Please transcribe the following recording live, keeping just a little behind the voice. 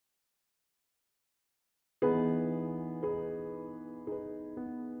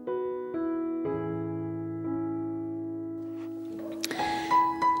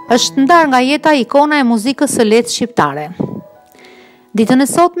Është ndarë nga jeta ikona e muzikës së lehtë shqiptare. Ditën e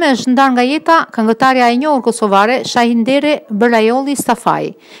sotme është ndarë nga jeta këngëtarja e njohur kosovare Shahindere Bërlajolli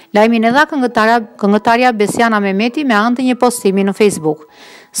Stafai. Lajmin e dha këngëtarja Besiana Mehmeti me anë të një postimi në Facebook.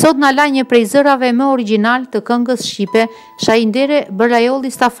 Sot na la një prej zërave më origjinal të këngës shqipe Shahindere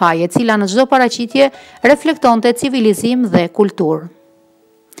Bërlajolli Stafai, e cila në çdo paraqitje reflektonte civilizim dhe kulturë.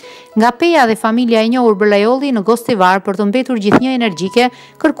 Nga peja dhe familja e njohur Bërlajolli në Gostivar për të mbetur gjithnjë energjike,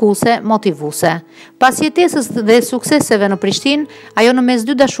 kërkuese, motivuese. Pas jetesës dhe sukseseve në Prishtinë, ajo në mes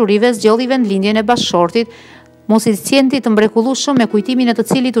dy dashurive zgjodhi vendlindjen e bashkëshortit, muzicientit të mrekullueshëm me kujtimin e të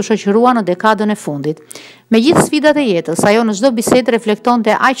cilit u shoqërua në dekadën e fundit. Megjithë sfidat e jetës, ajo në çdo bisedë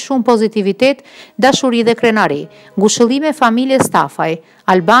reflektonte aq shumë pozitivitet, dashuri dhe krenari. Ngushëllime familjes Stafai,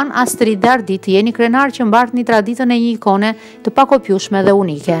 Alban Astrid dhe Ardit, jeni krenar që mbartni traditën e një ikone të pakopjueshme dhe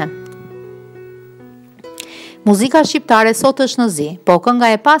unike. Muzika shqiptare sot është në zi, po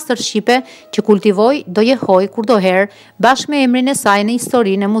kënga e pastër shqipe që kultivoj do jehoj kurdoherë bashkë me emrin e saj në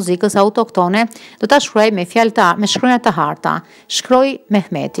historinë e muzikës autoktone, do ta shkruaj me fjalë me shkronja të harta. Shkroi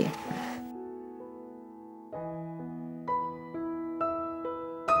Mehmeti.